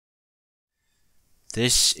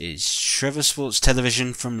This is Trevor Sports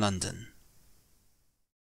Television from London.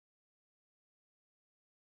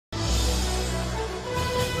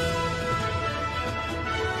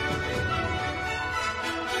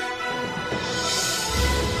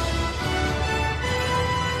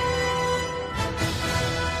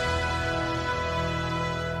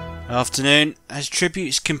 Afternoon. As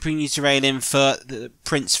tributes continue to rail in for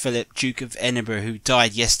Prince Philip, Duke of Edinburgh, who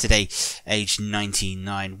died yesterday, aged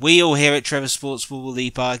 99. We all here at Trevor Sports will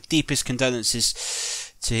leave our deepest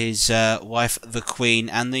condolences to his wife, the Queen,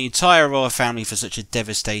 and the entire royal family for such a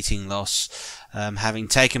devastating loss. Having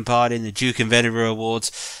taken part in the Duke of Edinburgh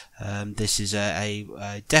Awards, this is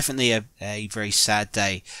definitely a very sad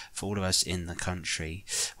day for all of us in the country.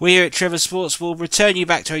 We here at Trevor Sports will return you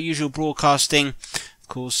back to our usual broadcasting.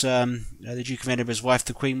 Of course, the Duke of Edinburgh's wife,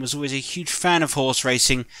 the Queen, was always a huge fan of horse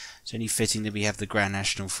racing. It's only fitting that we have the Grand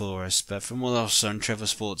National for us. But from all of us on Trevor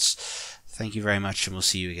Sports, thank you very much, and we'll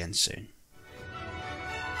see you again soon.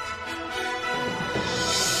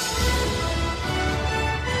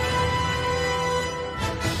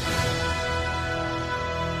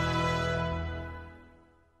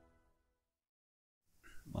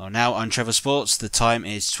 Well, now on Trevor Sports, the time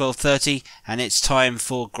is 12:30, and it's time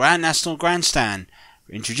for Grand National Grandstand,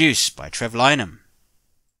 introduced by Trev Lynham.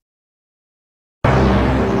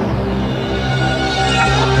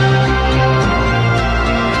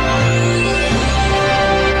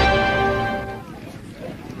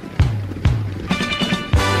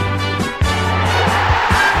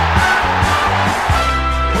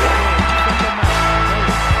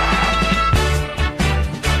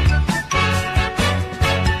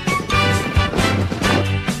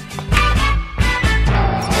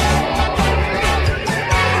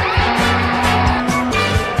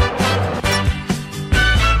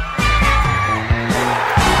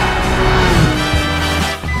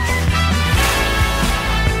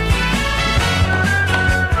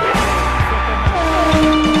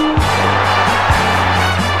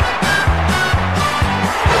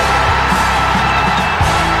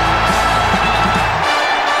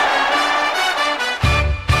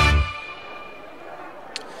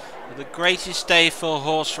 The greatest day for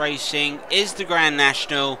horse racing is the Grand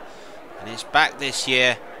National, and it's back this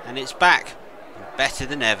year, and it's back better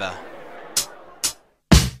than ever.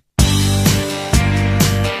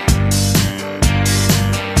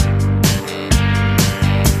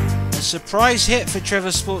 A surprise hit for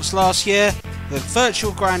Trevor Sports last year, the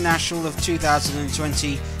virtual Grand National of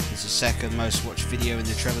 2020 is the second most watched video in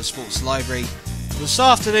the Trevor Sports library. This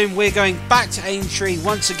afternoon we're going back to Aintree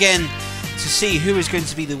once again to see who is going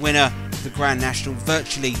to be the winner of the Grand National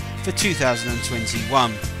virtually for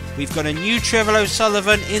 2021. We've got a new Trevor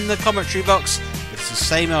O'Sullivan in the commentary box, but it's the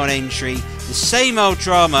same old Aintree, the same old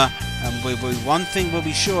drama, and one thing we'll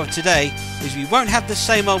be sure of today is we won't have the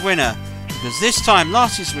same old winner, because this time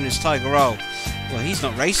last year's winner's Tiger Roll. Well, he's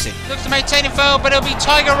not racing. Looks to maintain it well, but it'll be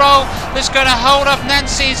Tiger Roll that's going to hold up Nan's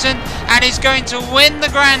season and is going to win the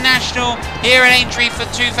Grand National here at Aintree for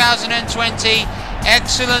 2020.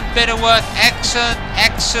 Excellent bit of work,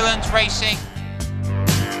 excellent racing.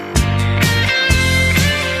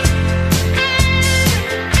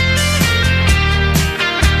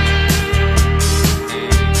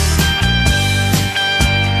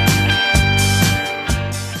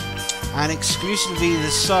 And exclusively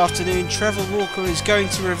this afternoon, Trevor Walker is going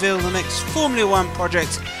to reveal the next Formula One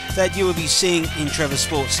project that you will be seeing in Trevor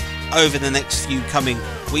Sports over the next few coming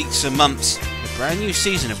weeks and months. A brand new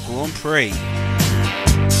season of Grand Prix.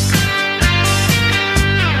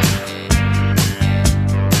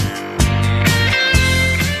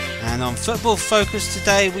 And on Football Focus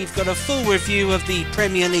today, we've got a full review of the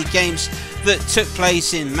Premier League games that took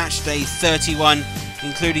place in Matchday 31,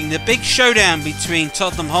 including the big showdown between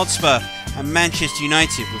Tottenham Hotspur and Manchester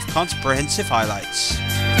United with comprehensive highlights.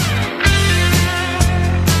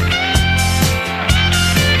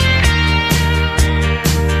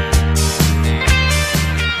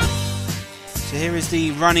 So here is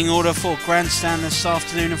the running order for Grandstand this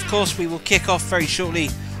afternoon. Of course, we will kick off very shortly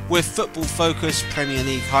with Football Focus Premier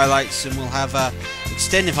League highlights, and we'll have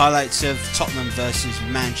extended highlights of Tottenham versus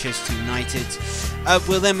Manchester United.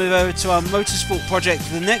 We'll then move over to our motorsport project,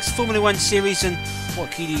 the next Formula One series, and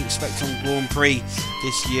what can you expect on Grand Prix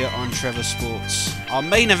this year on Trevor Sports. Our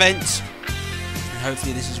main event, and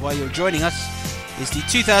hopefully this is why you're joining us, is the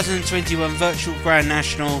 2021 Virtual Grand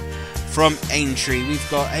National from Aintree. We've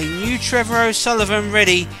got a new Trevor O'Sullivan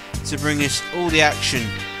ready to bring us all the action.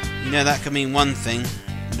 You know that can mean one thing,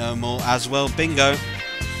 no more as well bingo.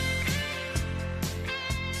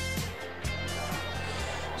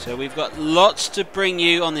 So we've got lots to bring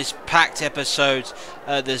you on this packed episode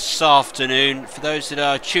this afternoon. For those that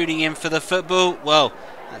are tuning in for the football, well,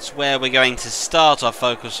 that's where we're going to start our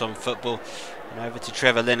focus on football. And over to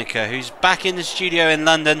Trevor Lineker, who's back in the studio in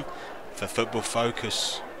London for Football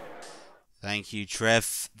Focus. Thank you,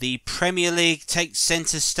 Trev. The Premier League takes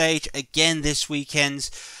centre stage again this weekend.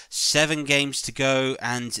 7 games to go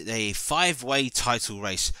and a 5-way title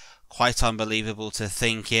race. Quite unbelievable to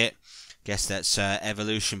think it. Guess that's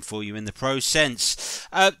evolution for you in the pro sense.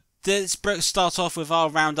 Let's start off with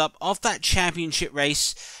our roundup of that championship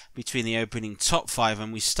race between the opening top 5,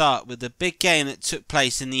 and we start with the big game that took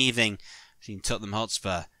place in the evening between Tottenham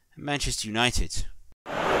Hotspur and Manchester United.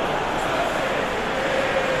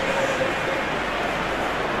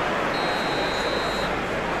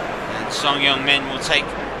 Song Heung-min will take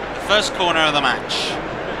the first corner of the match.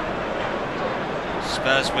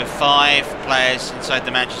 Spurs with 5 players inside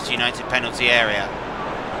the Manchester United penalty area.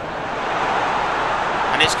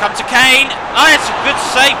 And it's come to Kane. Oh, it's a good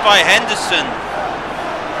save by Henderson.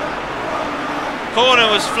 Corner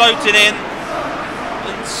was floated in.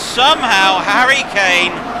 And somehow Harry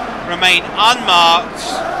Kane remained unmarked.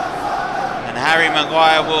 And Harry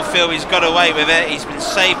Maguire will feel he's got away with it. He's been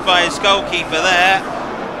saved by his goalkeeper there.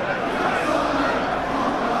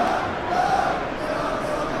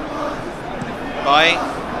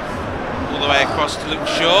 All the way across to Luke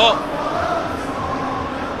Shaw.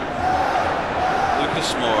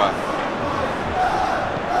 Lucas Moura.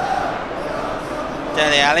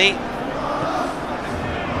 Dele Alli.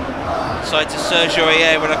 Inside to Sergio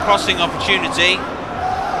Aurier with a crossing opportunity.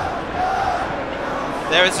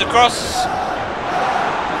 There is the cross.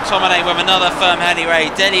 McTominay with another firm heady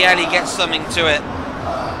raid. Dele Alli gets something to it.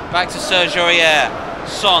 Back to Sergio Aurier.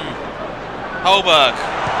 Son. Holberg.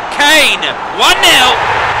 Kane, 1-0.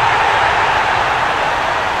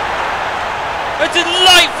 A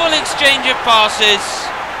delightful exchange of passes,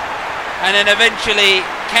 and then eventually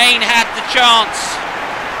Kane had the chance,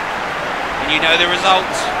 and you know the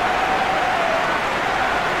result.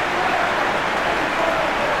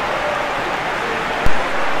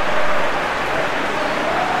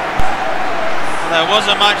 There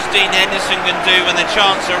wasn't much Dean Henderson can do when the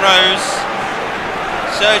chance arose.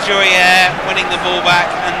 Sergio Aurier winning the ball back,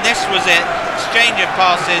 and this was it. Exchange of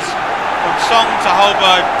passes from Song to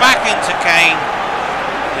Holberg, back into Kane.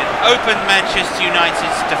 It opened Manchester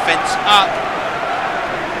United's defence up.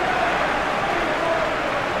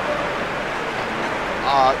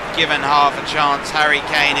 Given half a chance, Harry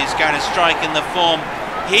Kane is going to strike in the form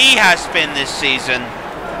he has been this season.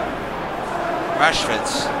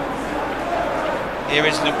 Rashford's. Here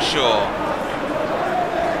is Luke Shaw.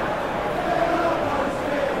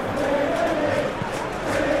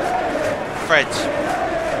 Fred.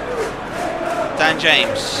 Dan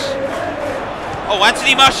James. Oh,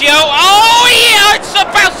 Anthony Martial. Oh, yeah! It's a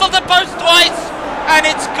bounce off the post twice, and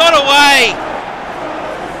it's got away.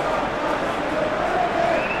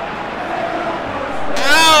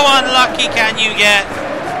 How unlucky can you get?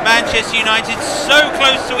 Manchester United so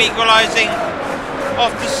close to equalising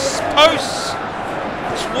off the posts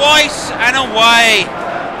twice and away.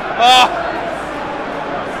 Oh.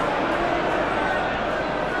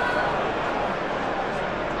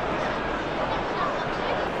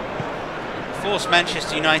 Force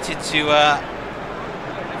Manchester United to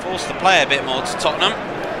force the play a bit more to Tottenham.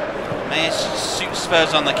 May suit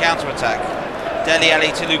Spurs on the counter-attack. Dele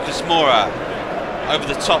Alli to Lucas Moura. Over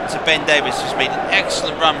the top to Ben Davies, who's made an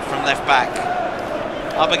excellent run from left back.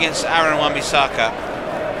 Up against Aaron Wan-Bissaka.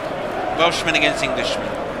 Welshman against Englishman.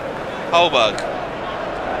 Holberg.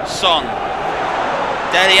 Son.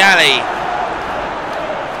 Dele Alli.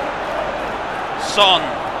 Son.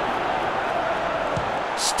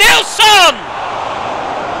 Still Son!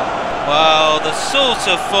 Well, the sort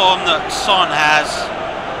of form that Son has,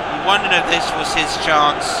 you wondered if this was his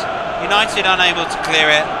chance. United unable to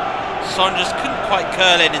clear it. Son just couldn't quite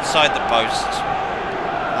curl in inside the post.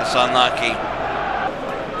 That's unlucky.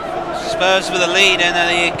 Spurs with a lead and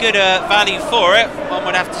a good value for it, one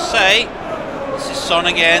would have to say. This is Son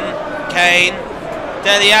again. Kane.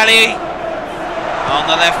 Dele Alli on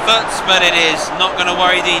the left foot, but it is not going to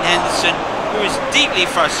worry Dean Henderson, who is deeply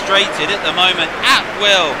frustrated at the moment. At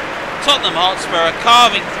will, Tottenham Hotspur are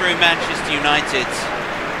carving through Manchester United.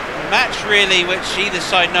 A match really which either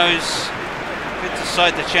side knows could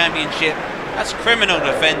decide the championship. That's criminal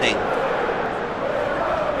defending.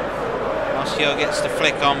 Martial gets the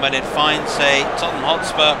flick on, but it finds a Tottenham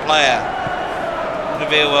Hotspur player.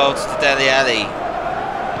 Reveal well to Dele Alli.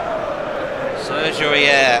 Sergio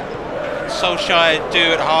Aurier. Solskjaer do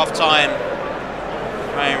at half time.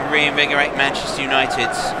 Try and reinvigorate Manchester United.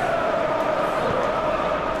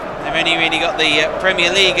 They've only really got the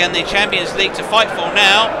Premier League and the Champions League to fight for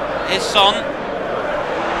now. Here's Son.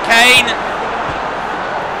 Kane.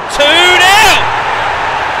 2-0!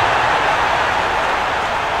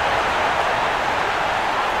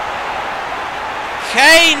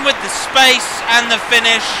 Kane with the space and the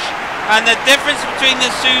finish. And the difference between the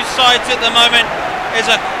two sides at the moment is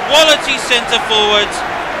a quality centre forward.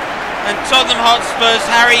 And Tottenham Hotspur's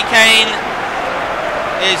Harry Kane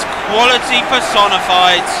is quality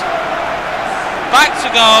personified. Back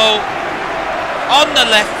to goal, on the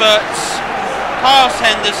left foot, past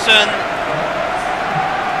Henderson.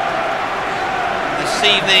 This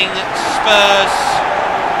evening, Spurs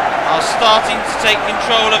are starting to take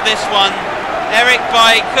control of this one. Eric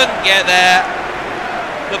Bailly couldn't get there.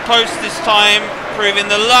 The post this time, proving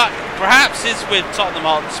the luck perhaps is with Tottenham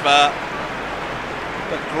Hotspur.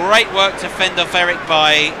 But great work to fend off Eric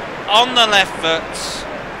Bailly on the left foot.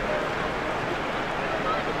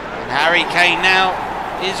 Harry Kane now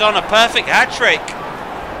is on a perfect hat-trick.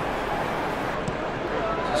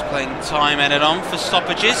 Just playing time added on for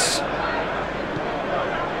stoppages.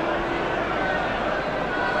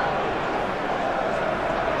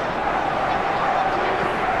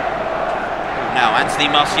 Now Anthony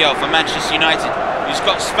Martial for Manchester United, who's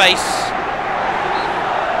got space.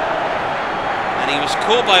 And he was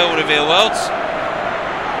caught by Alderweireld.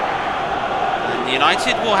 And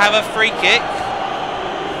United will have a free kick.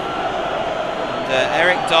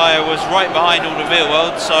 Eric Dyer was right behind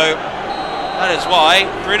Alderweireld, so that is why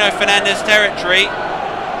Bruno Fernandes territory.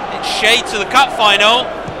 It's shades of the cup final,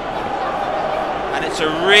 and it's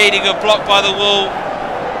a really good block by the wall.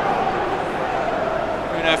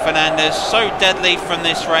 Bruno Fernandes, so deadly from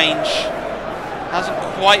this range, hasn't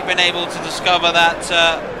quite been able to discover that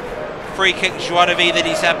free kick joie de vie that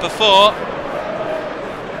he's had before.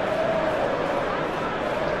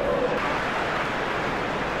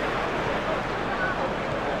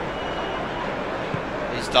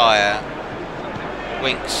 Dyer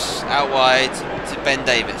winks out wide to Ben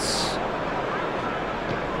Davis.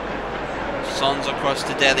 Son's across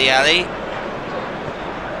to Dele Alli.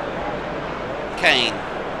 Kane.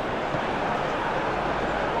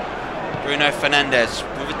 Bruno Fernandes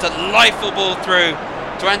with a delightful ball through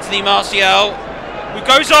to Anthony Martial, who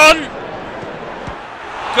goes on.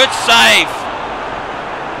 Good save.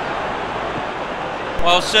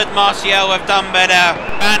 Well, should Martial have done better,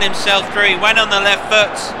 ran himself through, he went on the left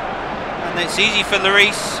foot, and it's easy for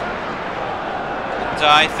Lloris. And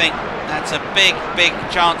I think that's a big, big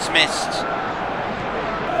chance missed.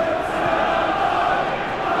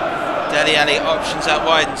 Dele Alli options out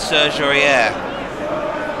wide and Serge Aurier.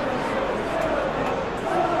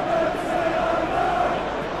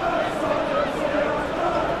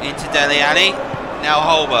 Into Dele Alli, now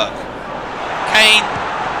Holberg. Kane.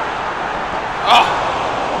 Oh!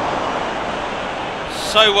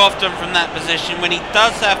 So often from that position, when he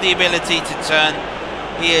does have the ability to turn,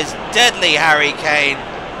 he is deadly, Harry Kane.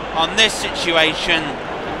 On this situation,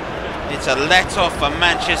 it's a let-off for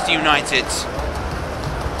Manchester United.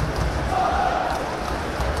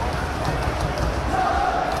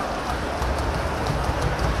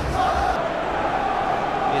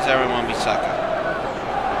 Here's Aaron Wan-Bissaka.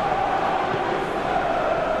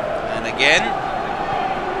 And again,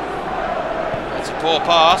 that's a poor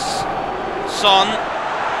pass. Son.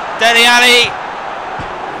 Dele Alli.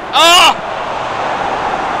 Oh!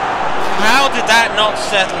 How did that not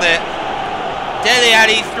settle it? Dele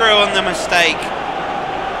Alli threw on the mistake.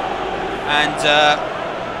 And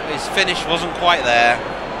his finish wasn't quite there.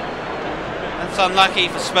 That's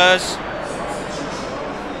unlucky for Spurs.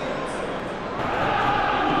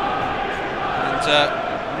 And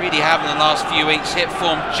really have in the last few weeks hit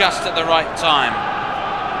form just at the right time.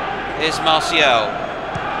 Here's Martial.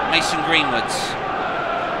 Mason Greenwood's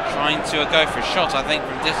trying to go for a shot, I think,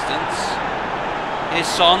 from distance. Here's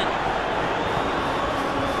Son.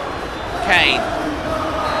 Kane.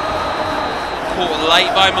 Caught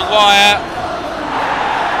late by Maguire.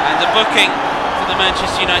 And the booking for the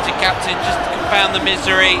Manchester United captain just to compound the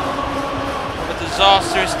misery of a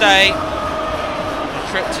disastrous day. A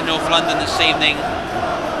trip to North London this evening.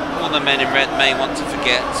 All the men in red may want to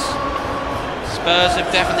forget. Spurs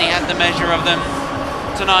have definitely had the measure of them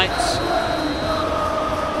tonight.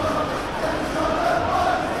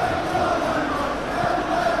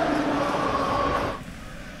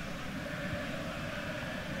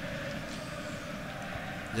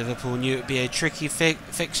 Liverpool knew it would be a tricky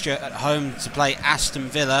fixture at home to play Aston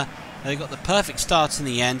Villa. They got the perfect start in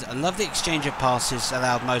the end. I love the exchange of passes,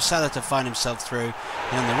 allowed Mo Salah to find himself through.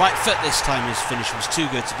 And on the right foot this time, his finish was too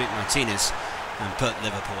good to beat Martinez and put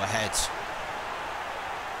Liverpool ahead.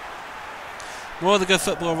 More of the good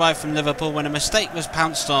football arrived from Liverpool when a mistake was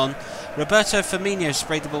pounced on. Roberto Firmino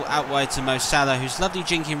sprayed the ball out wide to Mo Salah, whose lovely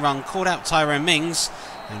jinking run called out Tyrone Mings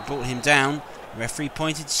and brought him down. The referee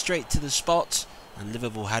pointed straight to the spot, and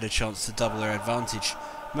Liverpool had a chance to double their advantage.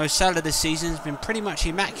 Mo Salah this season has been pretty much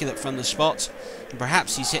immaculate from the spot, and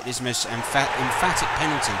perhaps he's hit his most emphatic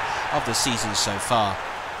penalty of the season so far.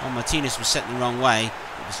 While Martinez was set the wrong way,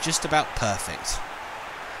 it was just about perfect.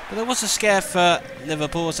 But there was a scare for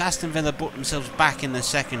Liverpool as Aston Villa brought themselves back in the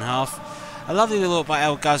second half. A lovely little by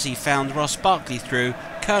El Ghazi found Ross Barkley through,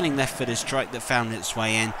 curling left-footed strike that found its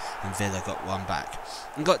way in, and Villa got one back.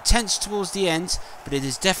 And got tense towards the end, but it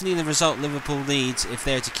is definitely the result Liverpool needs if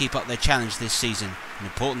they are to keep up their challenge this season. An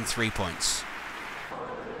important 3 points.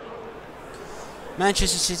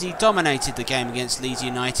 Manchester City dominated the game against Leeds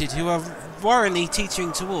United, who are worryingly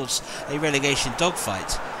teetering towards a relegation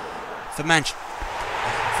dogfight. For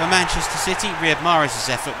Manchester City, Riyad Mahrez'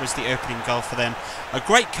 effort was the opening goal for them. A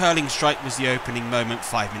great curling strike was the opening moment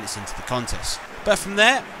 5 minutes into the contest. But from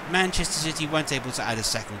there, Manchester City weren't able to add a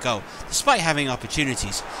second goal, despite having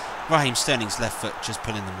opportunities. Raheem Sterling's left foot just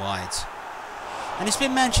pulling them wide. And it's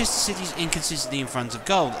been Manchester City's inconsistency in front of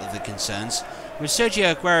goal that are the concerns. With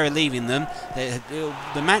Sergio Aguero leaving them,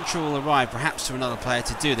 the mantra will arrive perhaps to another player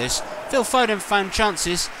to do this. Phil Foden found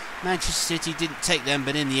chances. Manchester City didn't take them,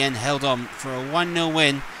 but in the end held on for a 1-0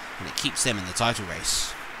 win, and it keeps them in the title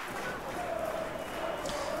race.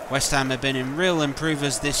 West Ham have been in real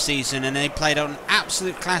improvers this season, and they played out an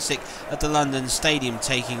absolute classic at the London Stadium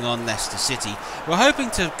taking on Leicester City. We're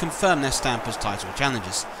hoping to confirm their stamp as title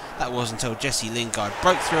challengers. That was until Jesse Lingard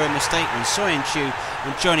broke through a mistake when Soyuncu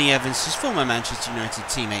and Johnny Evans, his former Manchester United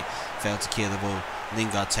teammate, failed to clear the ball,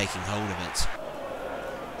 Lingard taking hold of it.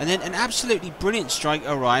 And then an absolutely brilliant strike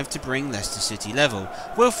arrived to bring Leicester City level.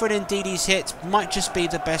 Wilfred Ndidi's hit might just be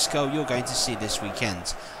the best goal you're going to see this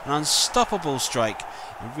weekend. An unstoppable strike,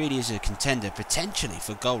 and really is a contender potentially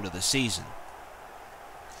for goal of the season.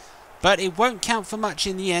 But it won't count for much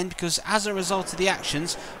in the end, because as a result of the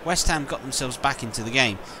actions, West Ham got themselves back into the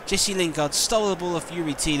game. Jesse Lingard stole the ball off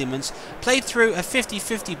Yuri Tielemans, played through a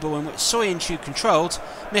 50-50 ball in which Soyuncu controlled,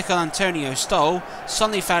 Mikel Antonio stole,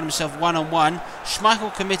 suddenly found himself one-on-one,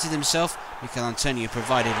 Schmeichel committed himself, Mikel Antonio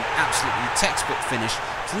provided an absolutely textbook finish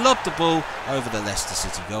to lob the ball over the Leicester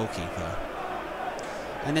City goalkeeper.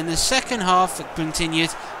 And in the second half it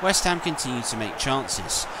continued, West Ham continued to make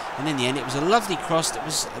chances. And in the end it was a lovely cross that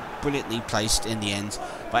was brilliantly placed in the end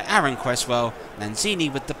by Aaron Cresswell.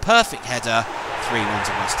 Lanzini with the perfect header, 3-1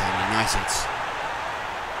 to West Ham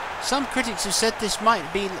United. Some critics have said this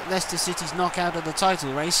might be Leicester City's knockout of the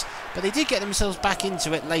title race, but they did get themselves back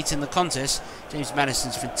into it late in the contest. James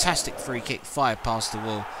Maddison's fantastic free kick fired past the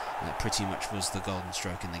wall, and that pretty much was the golden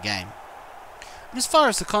stroke in the game. And as far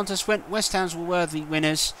as the contest went, West Ham's were worthy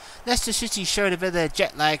winners. Leicester City showed a bit of their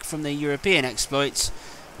jet lag from their European exploits.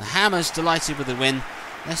 The Hammers delighted with the win.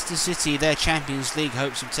 Leicester City, their Champions League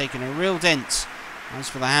hopes have taken a real dent. As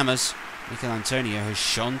for the Hammers, Mikel Antonio has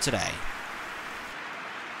shone today.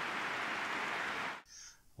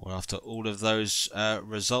 Well, after all of those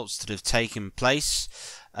results that have taken place,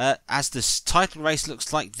 as this title race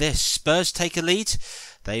looks like this, Spurs take a lead.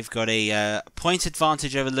 They've got a point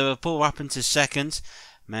advantage over Liverpool up into second.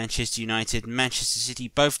 Manchester United and Manchester City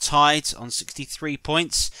both tied on 63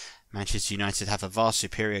 points. Manchester United have a vast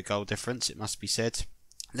superior goal difference, it must be said.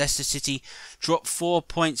 Leicester City dropped 4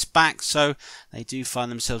 points back, so they do find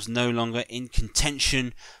themselves no longer in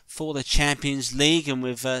contention for the Champions League, and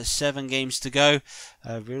with 7 games to go,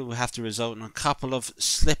 really will have to result in a couple of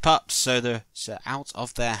slip-ups, so they're out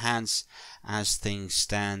of their hands as things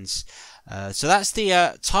stands. So that's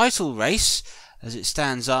the title race as it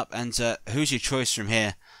stands up, and who's your choice from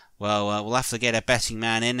here? Well, we'll have to get a betting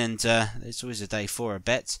man in, and it's always a day for a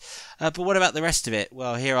bet. But what about the rest of it?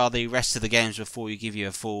 Well, here are the rest of the games before we give you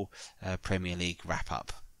a full Premier League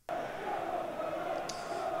wrap-up.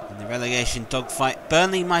 In the relegation dogfight,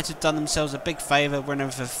 Burnley might have done themselves a big favour winning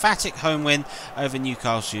a emphatic home win over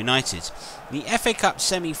Newcastle United. The FA Cup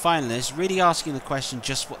semi-finalists really asking the question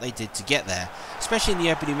just what they did to get there, especially in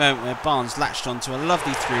the opening moment where Barnes latched onto a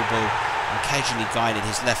lovely through ball and occasionally guided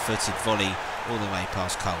his left-footed volley all the way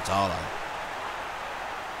past Carl Darlow.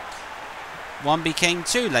 1 became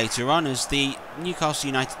 2 later on as the Newcastle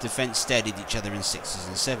United defence steadied each other in 6s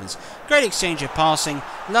and 7s. Great exchange of passing,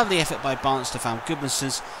 lovely effort by Barnes to found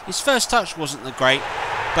Goodmanson. His first touch wasn't that great,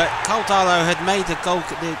 but Carl Darlow had made the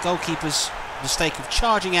goalkeeper's mistake of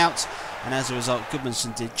charging out, and as a result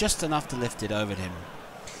Goodmanson did just enough to lift it over him.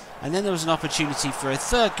 And then there was an opportunity for a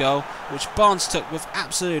third goal, which Barnes took with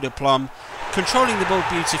absolute aplomb, controlling the ball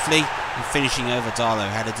beautifully and finishing over Darlow.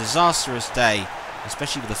 Had a disastrous day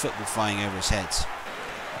especially with the football flying over his head.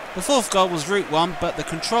 The fourth goal was route one, but the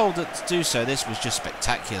control to do so, this was just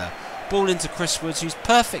spectacular. Ball into Chris Woods, whose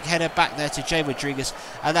perfect header back there to Jay Rodriguez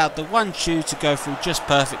allowed the 1-2 to go through just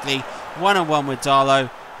perfectly. 1-on-1 with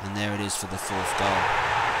Darlow, and there it is for the fourth goal.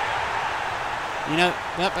 You know,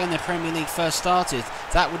 back when the Premier League first started,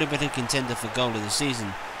 that would have been a contender for goal of the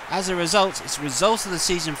season. As a result, it's a result of the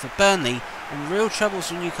season for Burnley and real troubles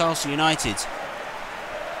for Newcastle United.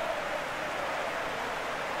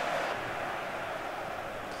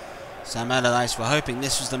 Sam Allardyce were hoping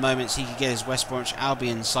this was the moment he could get his West Bromwich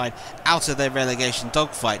Albion side out of their relegation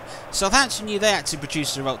dogfight. Southampton knew they had to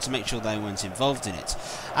produce a result to make sure they weren't involved in it.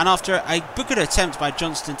 And after a good attempt by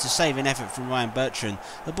Johnston to save an effort from Ryan Bertrand,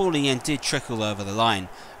 the ball in the end did trickle over the line,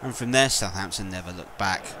 and from there Southampton never looked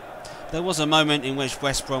back. There was a moment in which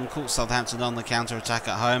West Brom caught Southampton on the counter-attack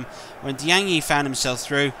at home, when Diagne found himself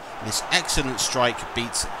through, and this excellent strike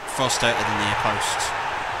beats Foster at the near post.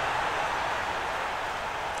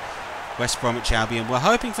 West Bromwich Albion were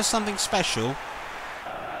hoping for something special.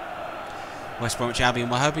 But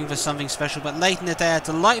late in the day, a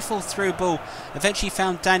delightful through ball eventually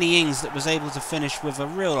found Danny Ings that was able to finish with a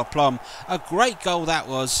real aplomb. A great goal that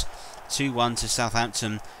was. 2-1 to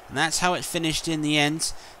Southampton, and that's how it finished in the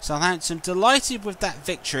end. Southampton, delighted with that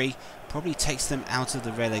victory, probably takes them out of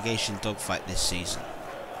the relegation dogfight this season.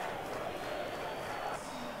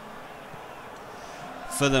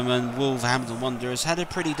 Fulham and Wolverhampton Wanderers had a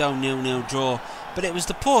pretty dull 0-0 draw, but it was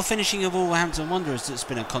the poor finishing of Wolverhampton Wanderers that's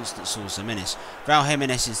been a constant source of menace. Raul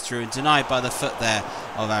Jimenez is through and denied by the foot there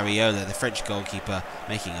of Areola, the French goalkeeper,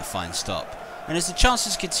 making a fine stop. And as the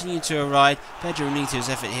chances continued to arrive, Pedro Nito's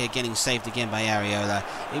effort here getting saved again by Areola,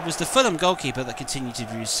 it was the Fulham goalkeeper that continued to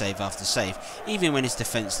produce save after save, even when his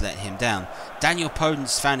defence let him down. Daniel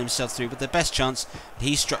Podence found himself through with the best chance, but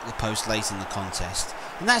he struck the post late in the contest.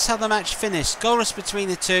 And that's how the match finished. Goalless between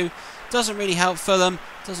the two. Doesn't really help Fulham,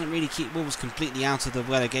 doesn't really keep Wolves completely out of the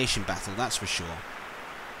relegation battle, that's for sure.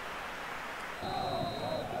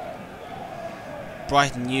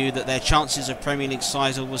 Brighton knew that their chances of Premier League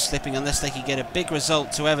size was slipping unless they could get a big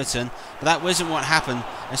result to Everton, but that wasn't what happened,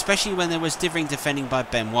 especially when there was differing defending by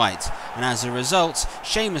Ben White, and as a result,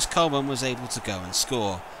 Seamus Coleman was able to go and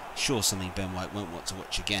score. Sure, something Ben White won't want to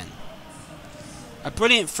watch again. A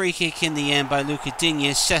brilliant free kick in the end by Luca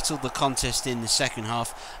Digne settled the contest in the second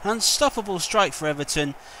half. An unstoppable strike for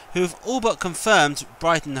Everton, who have all but confirmed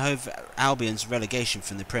Brighton Hove Albion's relegation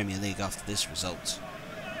from the Premier League after this result.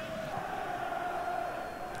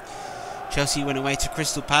 Chelsea went away to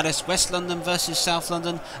Crystal Palace, West London versus South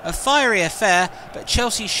London, a fiery affair, but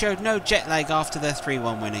Chelsea showed no jet lag after their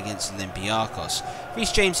 3-1 win against Olympiacos.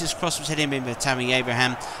 Reece James's cross was heading in with Tammy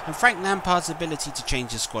Abraham, and Frank Lampard's ability to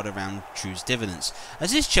change the squad around true's dividends,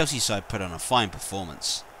 as this Chelsea side put on a fine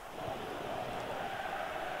performance.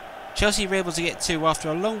 Chelsea were able to get two after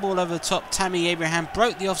a long ball over the top. Tammy Abraham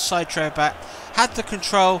broke the offside try back, had the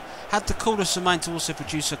control, had the coolness of mind to also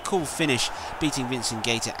produce a cool finish, beating Vincent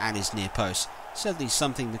Gaeta at his near post. Certainly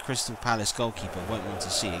something the Crystal Palace goalkeeper won't want to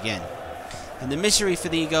see again. And the misery for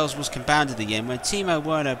the Eagles was compounded again when Timo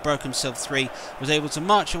Werner broke himself free, was able to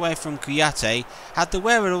march away from Kouyaté, had the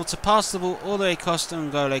wherewithal to pass the ball all the way across to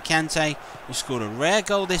N'Golo Kante, who scored a rare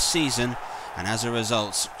goal this season, and as a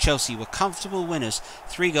result, Chelsea were comfortable winners,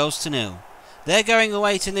 3-0. They're going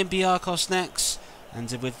away to Olympiacos next,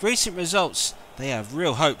 and with recent results, they have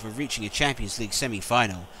real hope of reaching a Champions League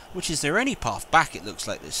semi-final, which is their only path back it looks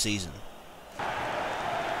like this season.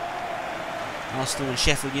 Arsenal and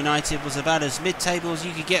Sheffield United was about as mid-table as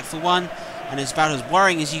you could get for one, and as about as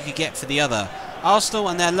worrying as you could get for the other. Arsenal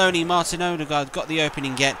and their lonely Martin Odegaard got the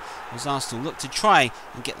opening get, as Arsenal looked to try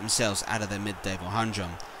and get themselves out of their mid-table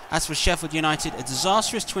humdrum. As for Sheffield United, a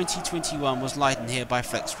disastrous 2021 was lightened here by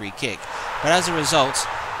Fleck's free kick, but as a result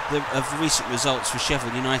of recent results for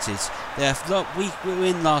Sheffield United, their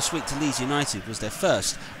win last week to Leeds United was their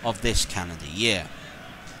first of this calendar year.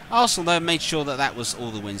 Arsenal though made sure that that was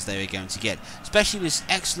all the wins they were going to get, especially this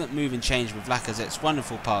excellent move and change with Lacazette's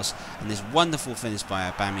wonderful pass and this wonderful finish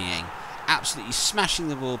by Aubameyang, absolutely smashing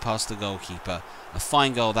the ball past the goalkeeper. A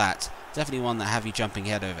fine goal that, definitely one that have you jumping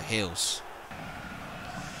head over heels.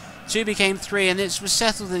 2 became 3, and it was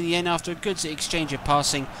settled in the end after a good exchange of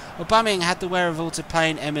passing. Aubameyang had the wherewithal to play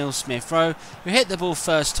in Emile Smith-Rowe, who hit the ball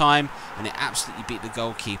first time, and it absolutely beat the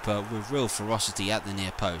goalkeeper with real ferocity at the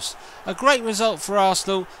near post. A great result for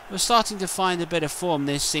Arsenal, who are starting to find a bit of form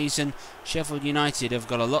this season. Sheffield United have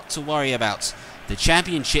got a lot to worry about. The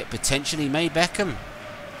Championship potentially may beckon.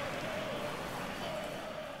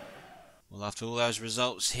 Well, after all those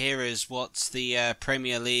results, here is what the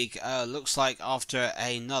Premier League looks like after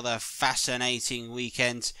another fascinating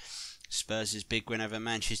weekend. Spurs' big win over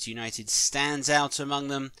Manchester United stands out among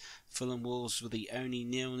them. Fulham Wolves were the only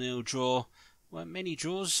 0-0 draw. Weren't many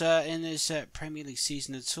draws in this Premier League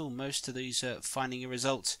season at all. Most of these finding a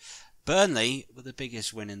result. Burnley were the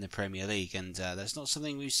biggest win in the Premier League, and that's not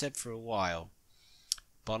something we've said for a while.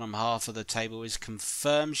 Bottom half of the table is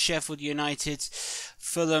confirmed. Sheffield United,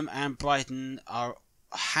 Fulham and Brighton are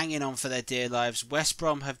hanging on for their dear lives. West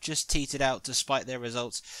Brom have just teetered out despite their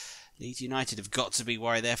results. Leeds United have got to be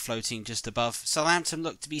worried. They're floating just above. Southampton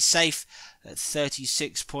look to be safe at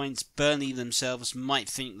 36 points. Burnley themselves might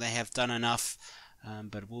think they have done enough.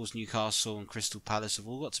 But Wolves, Newcastle and Crystal Palace have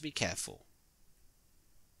all got to be careful.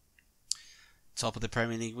 Top of the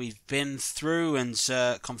Premier League we've been through, and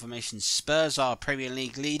confirmation Spurs are Premier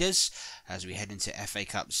League leaders as we head into FA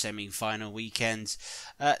Cup semi-final weekend.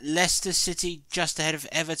 Leicester City just ahead of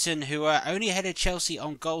Everton, who are only ahead of Chelsea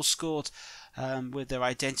on goals scored with their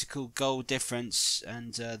identical goal difference,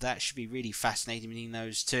 and that should be really fascinating between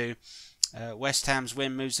those two. West Ham's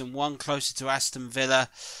win moves them one closer to Aston Villa.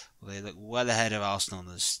 Well, they look well ahead of Arsenal, and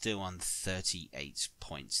they're still on 38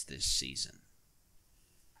 points this season.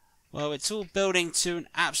 Well, it's all building to an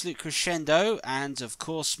absolute crescendo, and of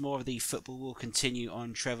course more of the football will continue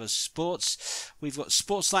on Trevor Sports. We've got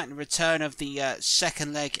Sportslight and return of the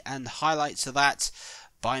second leg and highlights of that.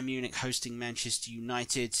 Bayern Munich hosting Manchester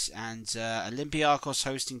United and Olympiacos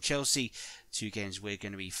hosting Chelsea. Two games we're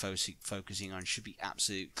going to be focusing on. Should be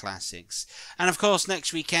absolute classics. And of course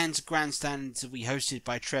next weekend, Grandstand will be hosted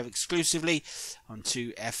by Trev exclusively on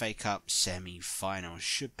two FA Cup semi-finals.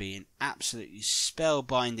 Should be an absolutely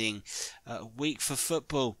spellbinding week for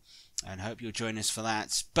football, and hope you'll join us for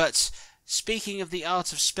that. But speaking of the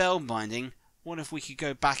art of spellbinding, what if we could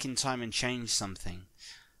go back in time and change something?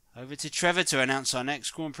 Over to Trevor to announce our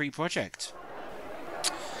next Grand Prix project.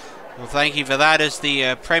 Well, thank you for that. As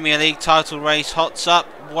the Premier League title race hots up,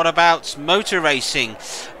 what about motor racing?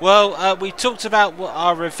 Well, we talked about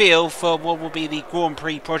our reveal for what will be the Grand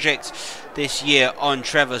Prix project this year on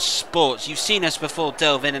Trevor Sports. You've seen us before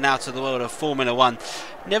delve in and out of the world of Formula 1.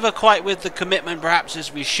 Never quite with the commitment perhaps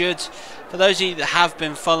as we should. For those of you that have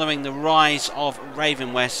been following the rise of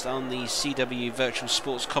Raven West on the CW Virtual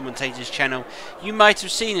Sports Commentators channel, you might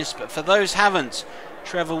have seen us, but for those who haven't,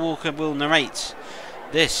 Trevor Walker will narrate.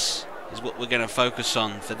 This is what we're going to focus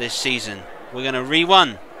on for this season. We're going to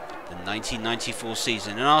re-run the 1994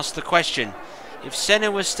 season and ask the question, if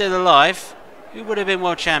Senna was still alive, who would have been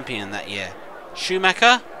world champion that year?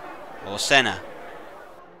 Schumacher or Senna?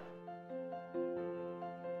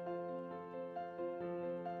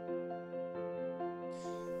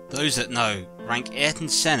 Those that know rank Ayrton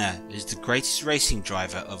Senna as the greatest racing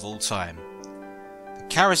driver of all time. The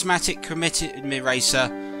charismatic, committed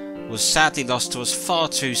racer was sadly lost to us far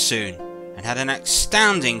too soon and had an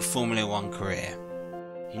astounding Formula 1 career.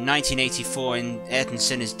 In 1984, in Ayrton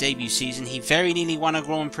Senna's debut season, he very nearly won a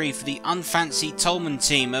Grand Prix for the unfancied Toleman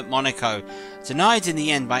team at Monaco, denied in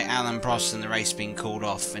the end by Alain Prost and the race being called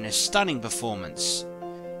off in a stunning performance.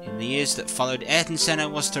 In the years that followed, Ayrton Senna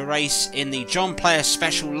was to race in the John Player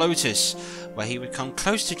Special Lotus, where he would come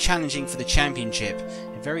close to challenging for the championship,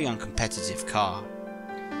 a very uncompetitive car.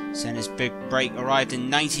 Senna's big break arrived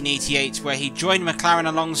in 1988, where he joined McLaren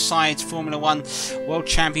alongside Formula 1 world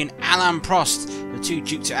champion Alain Prost. The two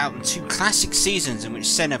duked it out in two classic seasons in which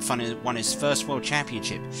Senna won his first world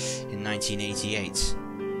championship in 1988.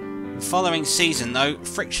 The following season, though,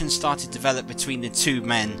 friction started to develop between the two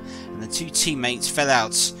men, and the two teammates fell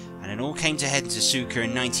out, and it all came to head in Suzuka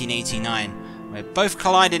in 1989, where both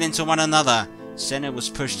collided into one another. Senna was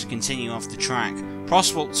pushed to continue off the track.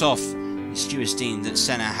 Prost walked off. The stewards deemed that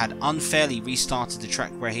Senna had unfairly restarted the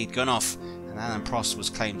track where he'd gone off, and Alain Prost was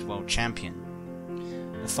claimed world champion.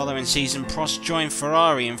 The following season, Prost joined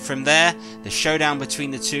Ferrari, and from there, the showdown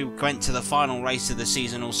between the two went to the final race of the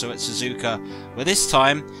season, also at Suzuka, where this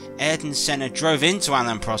time, Ayrton Senna drove into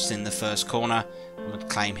Alain Prost in the first corner and would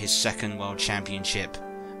claim his second world championship,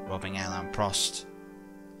 robbing Alain Prost.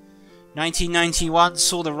 1991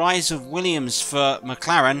 saw the rise of Williams for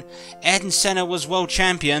McLaren. Ayrton Senna was world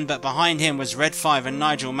champion, but behind him was Red 5 and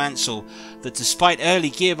Nigel Mansell, that despite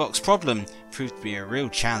early gearbox problem proved to be a real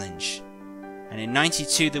challenge. And in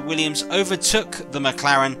 92 the Williams overtook the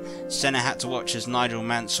McLaren. Senna had to watch as Nigel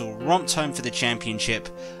Mansell romped home for the championship,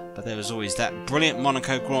 but there was always that brilliant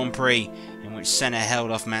Monaco Grand Prix in which Senna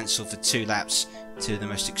held off Mansell for 2 laps, two of the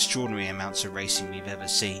most extraordinary amounts of racing we've ever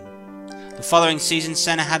seen. The following season,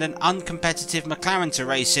 Senna had an uncompetitive McLaren to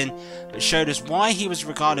race in, but showed us why he was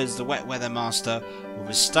regarded as the wet weather master, with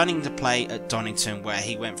a stunning display at Donington, where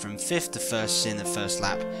he went from 5th to 1st in the first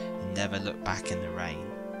lap and never looked back in the rain.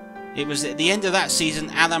 It was at the end of that season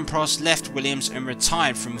Alain Prost left Williams and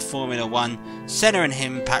retired from Formula 1. Senna and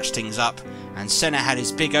him patched things up, and Senna had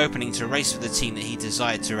his big opening to race for the team that he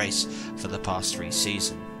desired to race for the past 3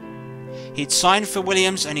 seasons. He'd signed for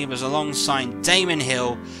Williams and he was alongside Damon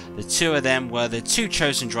Hill. The two of them were the 2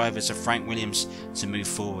 chosen drivers of Frank Williams to move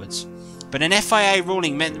forwards. But an FIA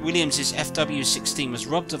ruling meant that Williams' FW16 was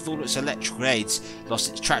robbed of all its electrical aids, lost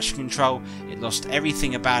its traction control, it lost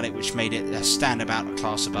everything about it, which made it stand about a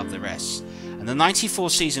class above the rest. And the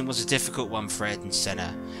 94 season was a difficult one for Ayrton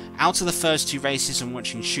Senna. Out of the first 2 races and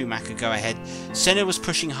watching Schumacher go ahead, Senna was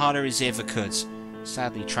pushing harder as he ever could.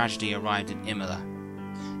 Sadly, tragedy arrived in Imola.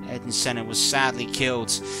 Ayrton Senna was sadly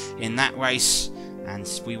killed in that race,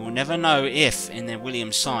 and we will never know if, in the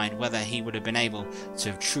Williams side, whether he would have been able to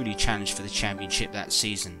have truly challenged for the championship that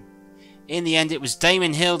season. In the end, it was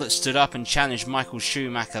Damon Hill that stood up and challenged Michael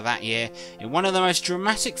Schumacher that year. In one of the most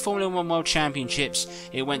dramatic Formula 1 World Championships,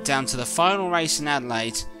 it went down to the final race in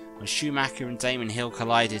Adelaide, where Schumacher and Damon Hill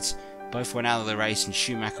collided. Both went out of the race, and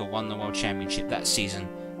Schumacher won the World Championship that season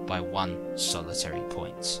by 1 solitary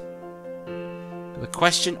point. But the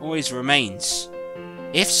question always remains,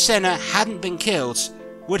 if Senna hadn't been killed,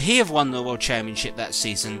 would he have won the World Championship that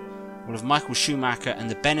season? Or have Michael Schumacher and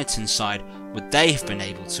the Benetton side, would they have been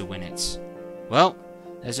able to win it? Well,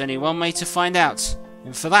 there's only one way to find out,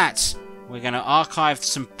 and for that, we're going to archive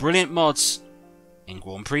some brilliant mods in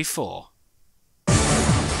Grand Prix 4.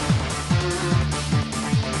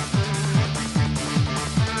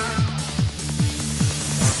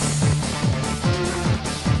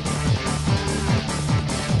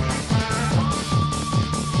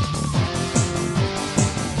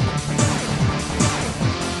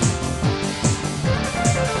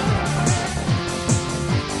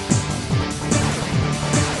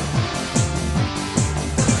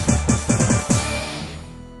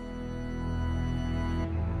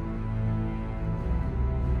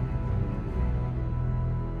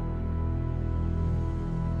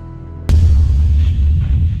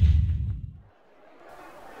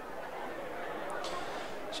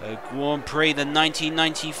 So Grand Prix, the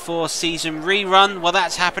 1994 season rerun, well,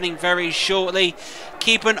 that's happening very shortly.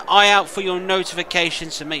 Keep an eye out for your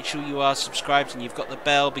notifications, so make sure you are subscribed and you've got the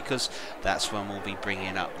bell, because that's when we'll be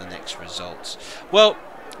bringing up the next results. Well,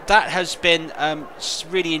 that has been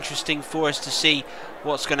really interesting for us to see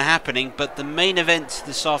what's going to happen, but the main event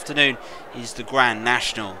this afternoon is the Grand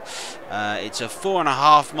National. It's a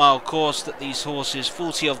 4.5 mile course that these horses,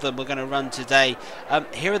 40 of them, are going to run today.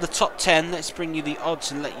 Here are the top 10. Let's bring you the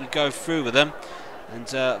odds and let you go through with them. And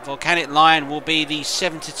Volcanic Lion will be the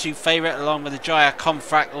 7-2 favourite, along with the Jaya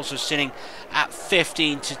Confract also sitting at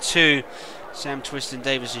 15-2. Sam Twiston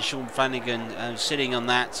Davis and Sean Flanagan sitting on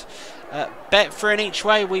that. Bet for an each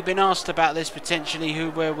way. We've been asked about this potentially,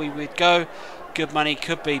 where we would go. Good money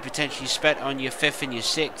could be potentially spent on your 5th and your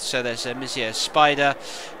 6th. So there's a Monsieur Spider,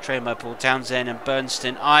 trained by Paul Townsend, and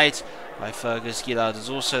Bernstein Eyed by Fergus Gillard as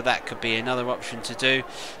also. That could be another option to do.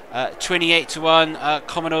 28-1,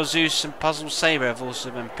 Commodore Zeus and Puzzle Sabre have also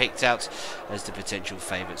been picked out as the potential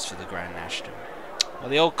favourites for the Grand National. Well,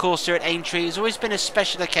 the old course here at Aintree has always been a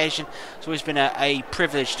special occasion. It's always been a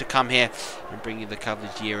privilege to come here and bring you the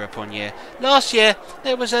coverage year upon year. Last year,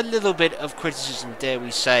 there was a little bit of criticism, dare we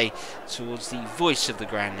say, towards the voice of the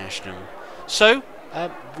Grand National. So,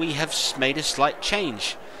 we have made a slight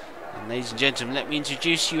change. And ladies and gentlemen, let me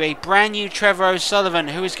introduce you a brand new Trevor O'Sullivan,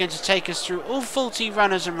 who is going to take us through all 40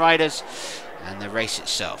 runners and riders and the race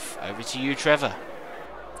itself. Over to you, Trevor.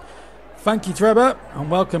 Thank you, Trevor,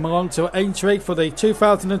 and welcome along to Aintree for the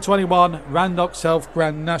 2021 Randox Health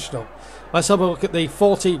Grand National. Let's have a look at the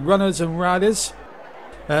 40 runners and riders.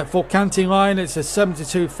 For Canting Lion, it's a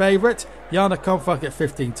 7-2 favourite. Yana Confrack at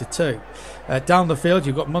 15-2. Down the field,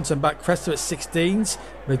 you've got Munzenbach Cresta at 16s,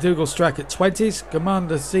 McDougall Strike at 20s,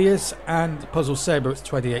 Commander Zeus and Puzzle Sabre at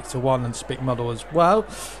 28-1, and Spick Model as well.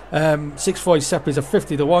 640 Seppi's a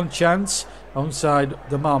 50-1 chance, alongside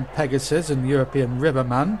the Man Pegasus and European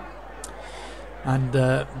Riverman. And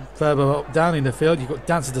further up down in the field, you've got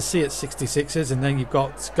Dance of the Sea at 66s, and then you've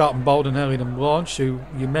got Scott and Bolden early in launch, who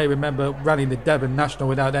you may remember ran in the Devon National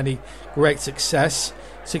without any great success.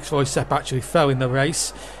 640 Sepp actually fell in the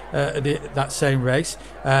race, that same race,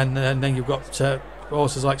 and then you've got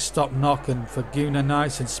horses like Stop Knock and Fortuna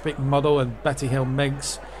Nice and Spick Model and Betty Hill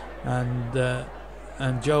Minx and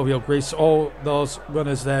Jovial Grease. All those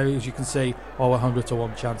runners there, as you can see, all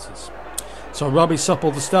 100-1 chances. So Robbie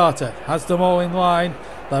Supple, the starter, has them all in line.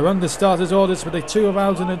 They're under starters' orders for the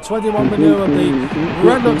 2021 manure of the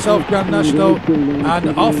Randox Health Grand National. And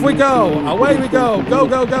off we go, away we go, go,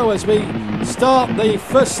 go, go, as we start the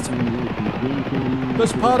first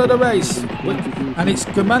first part of the race, and it's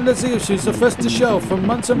Commander Zeus who's the first to show from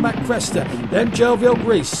Munson Macrester. Then Jovial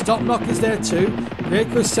Grease, Stop Knock is there too, Great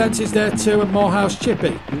Crescent is there too, and Morehouse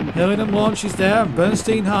Chippy. Hurlingham Launch is there, and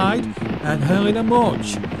Bernstein Hyde and Hurlingham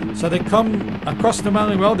Launch. So they come across the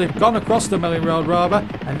Melling Road, they've gone across the Melling Road rather,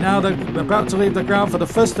 and now they're about to leave the ground for the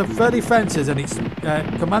first of 30 fences, and it's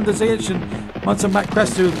Commander Zeus and Munson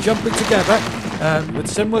Macrester who are jumping together with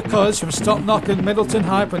similar colours from Stop Knock and Middleton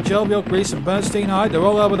Hype and Jovial Grease and Bernstein Hyde. They're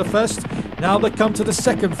all over the first. Now they come to the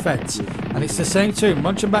second fence, and it's the same two.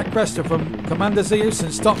 Munson Macrester from Commander Zeus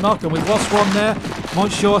and Stop Knock, and we've lost one there.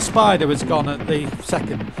 Monsieur Spider has gone at the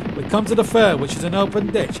second. We come to the third, which is an open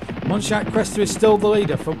ditch. Munson Macrester is still the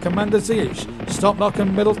leader from Commander Zeus, Stop Knock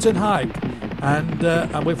and Middleton Hype. And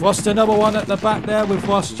we've lost another one at the back there. We've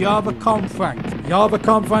lost Java Confrank. Java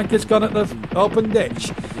Confrank has gone at the open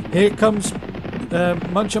ditch. Here comes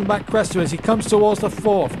Munson Macrester as he comes towards the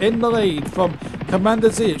fourth. In the lead from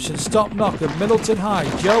Commander Zeus and Stop Knock and Middleton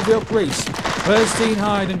Hyde, Jovial Grease, Bernstein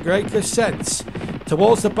Hyde and Great Crescents.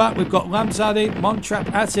 Towards the back we've got Lamzaddy,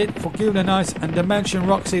 Montrap Acid, Fortuna Nice and Dimension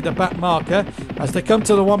Roxy, the back marker, as they come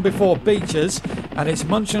to the one before Beaches, and it's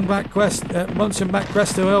Munson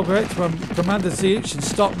Macrester over it from Commander Zeus and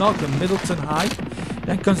Stop Knock and Middleton Hyde.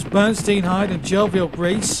 Then comes Bernstein Hyde and Jovial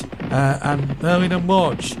Grease and Hurlingham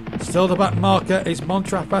Launch. Still the back marker is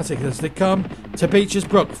Montrap Attic as they come to Beecher's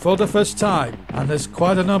Brook for the first time. And there's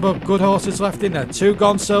quite a number of good horses left in there. Two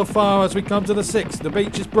gone so far as we come to the sixth, the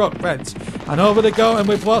Beecher's Brook fence. And over they go, and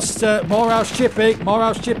we've lost Morehouse Chippy.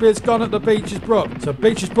 Morehouse Chippy has gone at the Beecher's Brook. So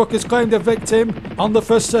Beecher's Brook has claimed a victim on the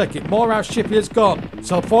first circuit. Morehouse Chippy has gone.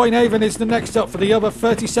 So Foynhaven is the next up for the other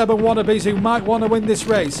 37 wannabes who might want to win this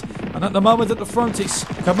race. And at the moment at the front it's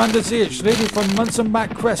Commander Zeus leading from Munson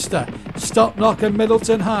Macrester, Stop Knock and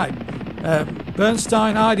Middleton Hyde.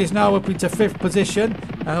 Bernstein Hyde is now up into 5th position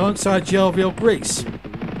alongside Jovial Grease.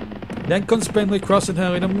 Then comes Spindley Cross and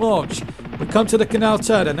Hurlingham Launch. We come to the canal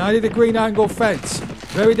turn, a 90-degree angle fence.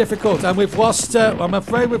 Very difficult, and we've lost. I'm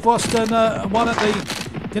afraid we've lost one at the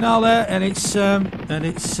canal there, and it's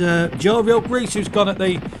Jovial Grease who's gone at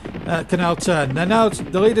the canal turn. They're now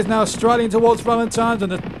the leader's now striding towards Valentine's,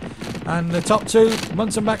 and the top two,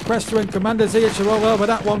 Munson Macrester and Commander Zeus, are all over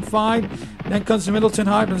that one fine. Then comes the Middleton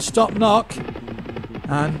Hype and Stop Knock,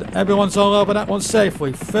 and everyone's all over that one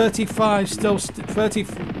safely. 35 still,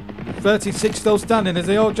 36 still standing as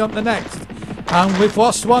they all jump the next. And we've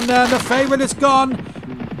lost one there, and the favourite is gone.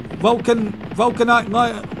 Vulcanite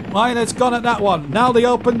Lion has gone at that one. Now the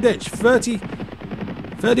open ditch.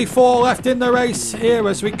 34 left in the race here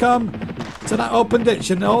as we come to that open ditch,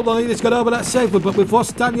 and all the leaders got over that safely, but we've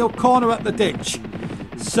lost Daniel Corner at the ditch.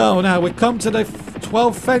 So now we come to the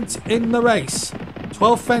 12th fence in the race.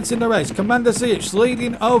 12th fence in the race. Commander Zeus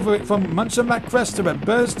leading over it from Munson Macrester and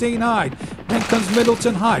Bernstein Hyde. Then comes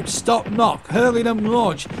Middleton Hype, Stop Knock, Hurlingham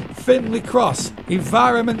Launch, Finley Cross,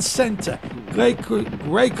 Environment Centre, Grey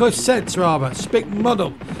Crescent rather, Spick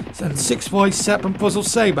Muddle, and Six Voice Sepp and Puzzle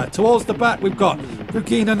Sabre. Towards the back we've got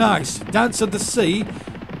Fortuna Nice, Dance of the Sea,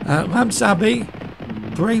 Lamps Abbey,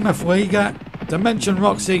 Prima Fliega, Dimension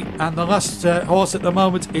Roxy, and the last horse at the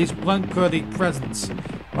moment is Blankruddy Presence.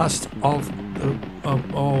 Last of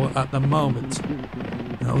all at the moment.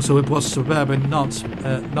 And also we've lost Suburban Nods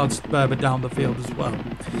Berber down the field as well.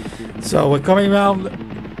 So we're coming round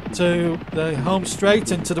to the home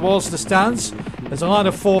straight and towards the stands. There's a line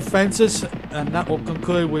of 4 fences, and that will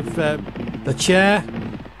conclude with the chair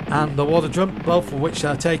and the water drum, both of which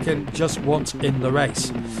are taken just once in the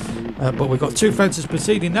race. But we've got 2 fences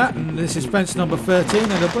preceding that, and this is fence number 13,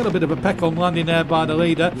 and a little bit of a peck on landing there by the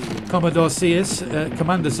leader, Commander Zeus,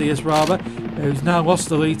 who's now lost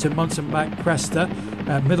the lead to Munson Macrester.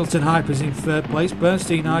 Middleton Hype is in 3rd place.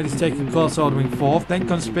 Bernstein Hyde is taking close order in 4th. Then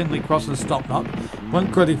comes Spindley Cross and Stop Knock.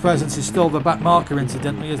 Blankruddy Presence is still the back marker,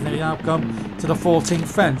 incidentally, as they now come to the 14th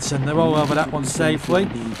fence, and they're all over that one safely.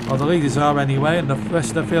 Well, the leaders are anyway, and the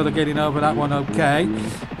rest of the field are getting over that one okay.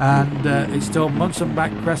 And it's still Munson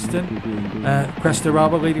Macrester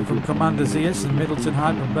leading from Commander Zeus and Middleton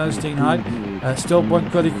Hype and Bernstein Hyde. Still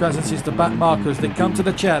Blankruddy Presence is the back marker as they come to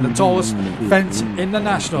the chair, the tallest fence in the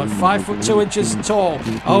National at 5'2" tall.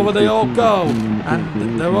 Over they all go,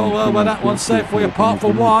 and they're all over that one safely apart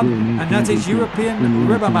from one, and that is European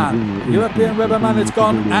Riverman. European Riverman has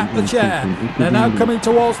gone at the chair. They're now coming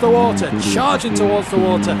towards the water, charging towards the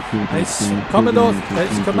water. It's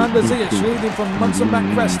Commander Zeus leading from Munson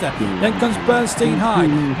Macrester. Then comes Bernstein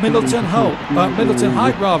Hyde, Middleton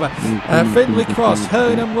Hyde rather, Finley Cross,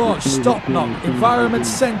 Hurlingham Launch, Stop Knock, Environment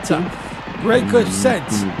Centre, Grey Crescent,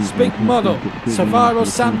 Speak Model, Savaro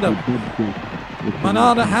Sandham,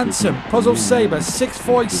 Manana Handsome, Puzzle Sabre,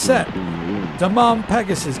 6-voice set. Demand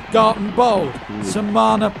Pegasus, Garten Bold,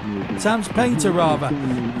 Samana, Sam's Painter rather,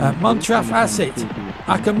 Montraf Acid,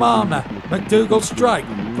 Akamana, McDougall Strike,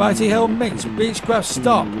 Brighty Hill Mix, Beechcraft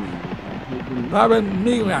Stop, Baron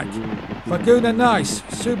Milak, Laguna Nice,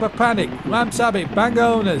 Super Panic, Lamps Abbey, Bang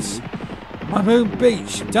Owners, Mamoon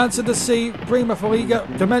Beach, Dance of the Sea, Prima Feliga,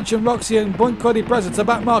 Dimension Roxy and Buncuddy Presents are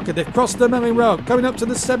back market. They've crossed the Milling Road, coming up to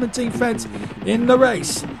the 17th fence in the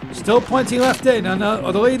race. Still plenty left in, and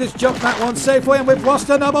the leaders jumped that one safely, and we've lost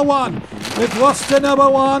another one. We've lost another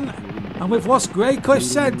one, and we've lost Grey Cliff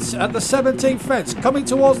Scent at the 17th fence, coming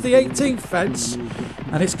towards the 18th fence.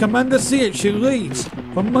 And it's Commander CH who leads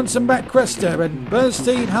from Munzenbach Cresta and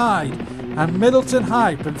Bernstein Hyde and Middleton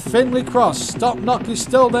Hype and Finley Cross. Stop Knock is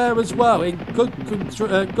still there as well in good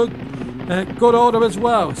order as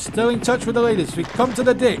well. Still in touch with the leaders. We come to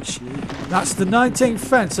the ditch. That's the 19th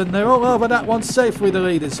fence, and they're all over that one safely, the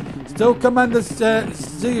leaders. Still Commander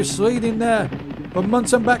Zeus leading there from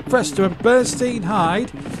Munzenbach Cresta and Bernstein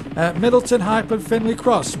Hyde, Middleton Hype and Finley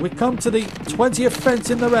Cross. We come to the 20th fence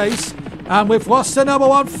in the race. And we've lost another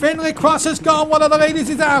one. Finley Cross has gone. One of the ladies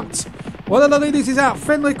is out. One of the ladies is out.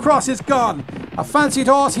 Finley Cross is gone. A fancied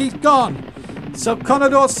horse, he's gone. So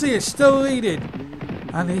Conador C is still leading.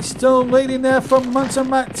 And he's still leading there from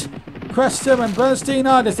Munzenbach Cresta and Bernstein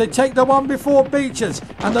Hyde as they take the one before Beechers.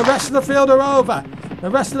 And the rest of the field are over. The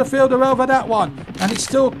rest of the field are over that one. And it's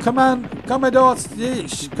still Commander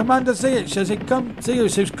ZH as it comes to who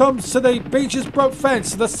comes to the Beechers Brook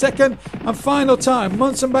fence the second and final time.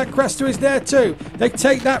 Munzenbach Cresta is there too. They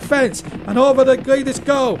take that fence and over the leaders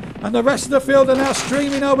go. And the rest of the field are now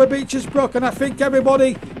streaming over Beechers Brook. And I think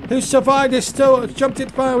everybody who survived is still jumped it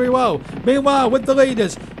very well. Meanwhile, with the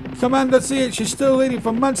leaders, Commander CH is still leading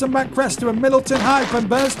from Munzenbach Cresta and Middleton Hype and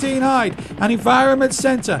Bernstein Hyde and Environment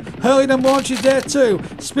Centre. Hurlingham Launch is there too.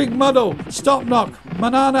 Spig Muddle, Stop Knock,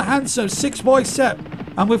 Manana Handsome, 6-voice set.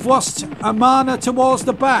 And we've lost Amana towards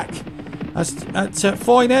the back at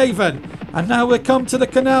Foynehaven. And now we come to the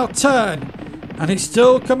Canal Turn. And it's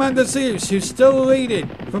still Commander Zeus who's still leading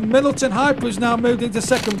from Middleton Hype, who's now moved into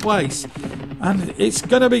second place. And it's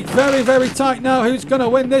going to be very, very tight now. Who's going to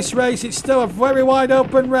win this race? It's still a very wide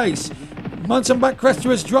open race. Munzenbach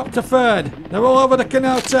Cresta has dropped to third. They're all over the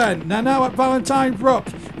Canal Turn. They're now at Valentine Brook.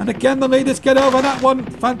 And again, the leaders get over that one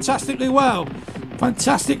fantastically well.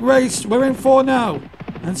 Fantastic race we're in for now.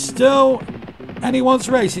 And still anyone's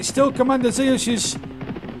race. It's still Commander Zeus who's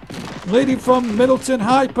leading from Middleton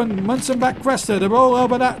Hype and Munzenbach Cresta. They're all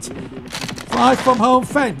over that 5 from home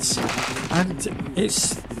fence. And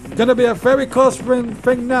it's going to be a very close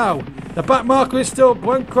thing now. The back marker is still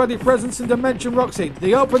Buncuddy Presence and Dimension Roxy.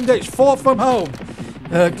 The open ditch, 4 from home.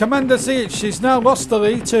 Commander CH has now lost the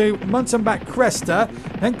lead to Munzenbach Cresta.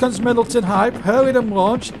 Then comes Middleton Hype, Hurlingham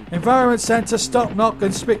Launch, Environment Centre, Stop Knock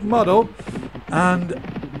and Spick Model. And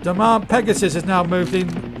Demand Pegasus has now moved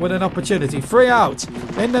in with an opportunity. 3 out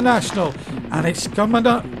in the National. And it's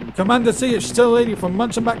Commander CH still leading from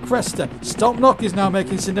Munzenbach Cresta. Stop Knock is now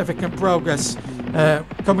making significant progress.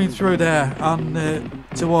 Coming through there on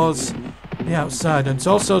towards the outside, and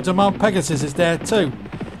also Demand Pegasus is there too.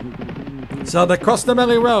 So they cross the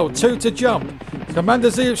Millie Road, 2 to jump. Commander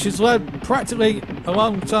Zeus is led practically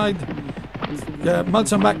alongside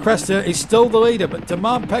Munzenbach Cresta. Is still the leader, but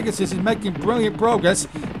Demand Pegasus is making brilliant progress,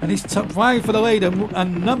 and he's vying for the lead.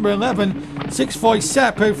 And number 11, 6-voice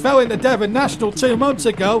Sepp, who fell in the Devon National 2 months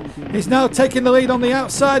ago, is now taking the lead on the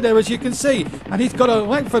outside there, as you can see. And he's got a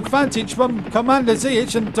length advantage from Commander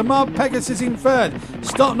ZH and Demand Pegasus in third.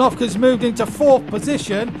 Stotnoff has moved into 4th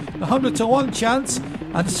position, 100 to 1 chance.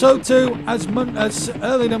 And so too as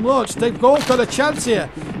Hurlingham Launch. They've all got a chance here.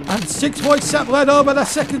 And 6-voice Sepp led over the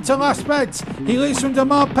second to last fence. He leads from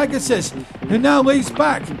Demand Pegasus, who now leads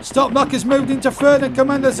back. Stop Knock has moved into third and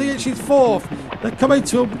Commander ZH is 4th. They're coming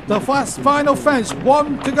to the final fence.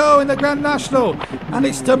 1 to go in the Grand National. And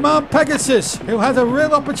it's Demand Pegasus, who has a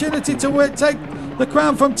real opportunity to take the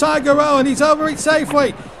crown from Tiger Row, and he's over it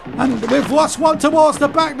safely. And we've lost one towards the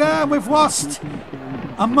back there, and we've lost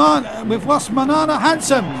Manana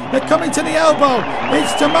Handsome. They're coming to the elbow.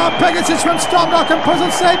 It's Demand Pegasus from Stopknock and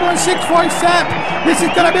Puzzle Sabre and 6-voice Sepp. This is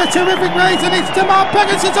going to be a terrific race, and it's Demand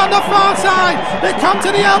Pegasus on the far side. They come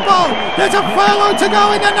to the elbow. There's a furlong to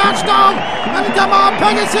go in the National, and Demand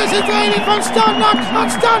Pegasus is leading from Stopknock.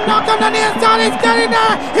 And Stopknock on the near side. He's getting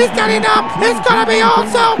there. He's getting up. It's going to be all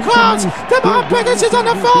so close. Demand Pegasus on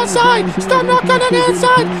the far side. Stopknock on the near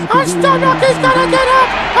side, and Stopknock is going to get up,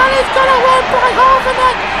 and he's going to win by half a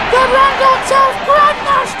neck. The Randolph South Grand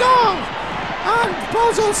National, And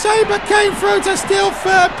Puzzle Sabre came through to steal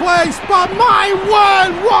third place, but my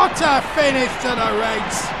word, what a finish to the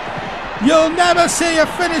race! You'll never see a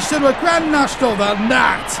finish to the Grand National than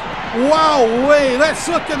that! Wowee! Let's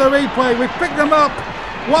look at the replay. We picked them up,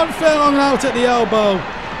 one furlong out at the elbow.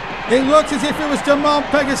 It looked as if it was Demont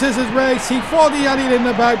Pegasus' race. He thought he had it in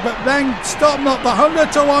the bag, but then Stopknot, the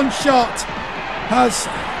 100 to 1 shot, has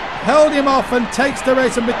held him off and takes the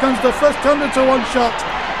race and becomes the first 100 to 1 shot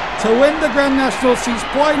to win the Grand National since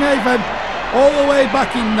Boynhaven all the way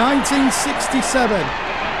back in 1967.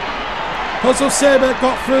 Puzzle Sabre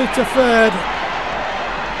got through to third,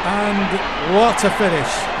 and what a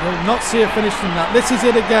finish. You'll not see a finish from that. This is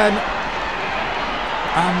it again,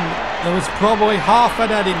 and there was probably half a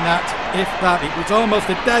dead in that, if that. It was almost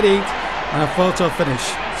a dead heat and a photo finish.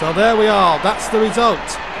 So there we are, that's the result.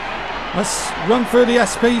 Let's run through the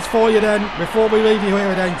SPs for you then before we leave you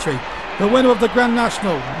here at entry. The winner of the Grand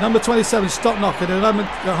National, number 27, Stopknot at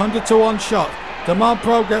 100 to 1 shot. Demont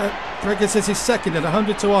Pegasus is second at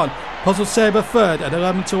 100 to 1. Puzzle Sabre third at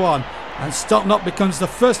 11 to 1. And Stopknot becomes the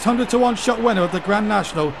first 100 to 1 shot winner of the Grand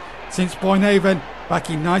National since Boynhaven back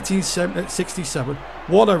in 1967.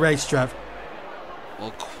 What a race, Trev.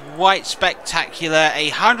 Well, quite spectacular.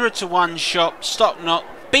 100 to 1 shot. Stopknot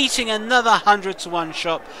beating another 100 to 1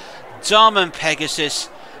 shot. Diamond Pegasus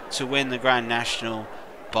to win the Grand National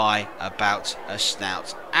by about a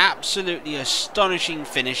snout. Absolutely astonishing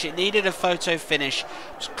finish. It needed a photo finish.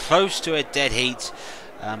 It was close to a dead heat.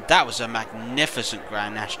 That was a magnificent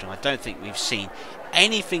Grand National. I don't think we've seen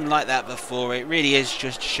anything like that before. It really is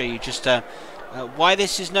just to show you just why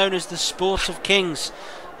this is known as the sport of kings.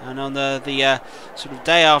 And on the sort of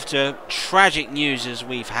day after tragic news as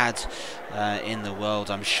we've had in the world,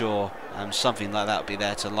 I'm sure something like that will be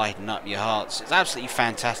there to lighten up your hearts. It's absolutely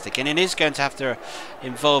fantastic, and it is going to have to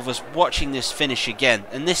involve us watching this finish again.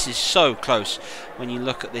 And this is so close when you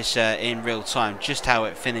look at this in real time, just how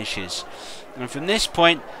it finishes. And from this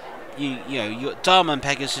point, you know, you got Diamond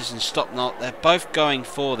Pegasus and Stopknot. They're both going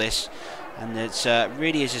for this, and it's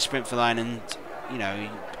really is a sprint for line. And you know,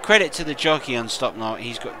 credit to the jockey on Stopknot.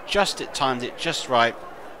 He's got timed it just right.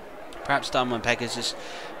 Perhaps Diamond Pegasus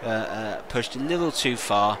pushed a little too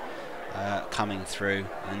far coming through.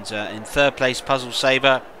 And in third place, Puzzle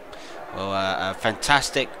Sabre. Well,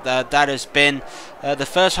 fantastic. That has been the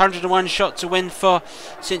first 100 to 1 shot to win for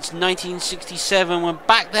since 1967. When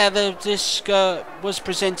back there, the disc was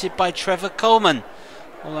presented by Trevor Coleman.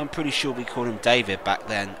 Well, I'm pretty sure we called him David back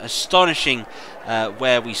then. Astonishing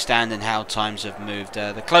where we stand and how times have moved.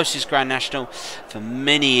 The closest Grand National for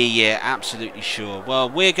many a year, absolutely sure. Well,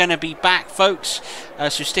 we're going to be back, folks,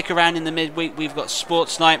 so stick around in the midweek. We've got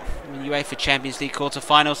Sports Night, UEFA Champions League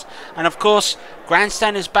quarter-finals, and of course,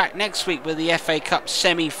 Grandstand is back next week with the FA Cup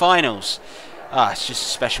semi-finals. It's just a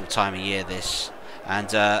special time of year, this.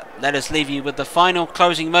 And let us leave you with the final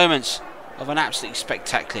closing moments of an absolutely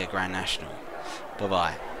spectacular Grand National.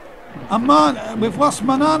 Bye-bye. And we've lost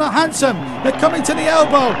Manana Handsome. They're coming to the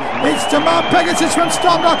elbow. It's Demont Pegasus from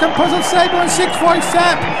Stopknot and Puzzle Sabre and 6-4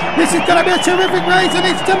 Step. This is going to be a terrific race, and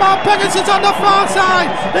it's Demont Pegasus on the far side.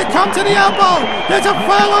 They come to the elbow. There's a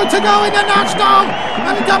furlong to go in the National,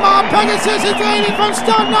 and Demont Pegasus is leading from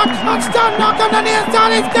Stopknot, and Stopknot on the near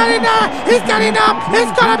side. He's getting there. He's getting up.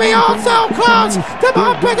 It's going to be all so close.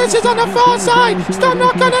 Demont Pegasus on the far side.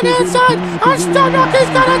 Stopknot on the near side, and Stopknot is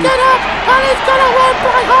going to get up, and he's going to win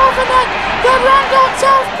by half. The Grand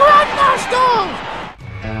National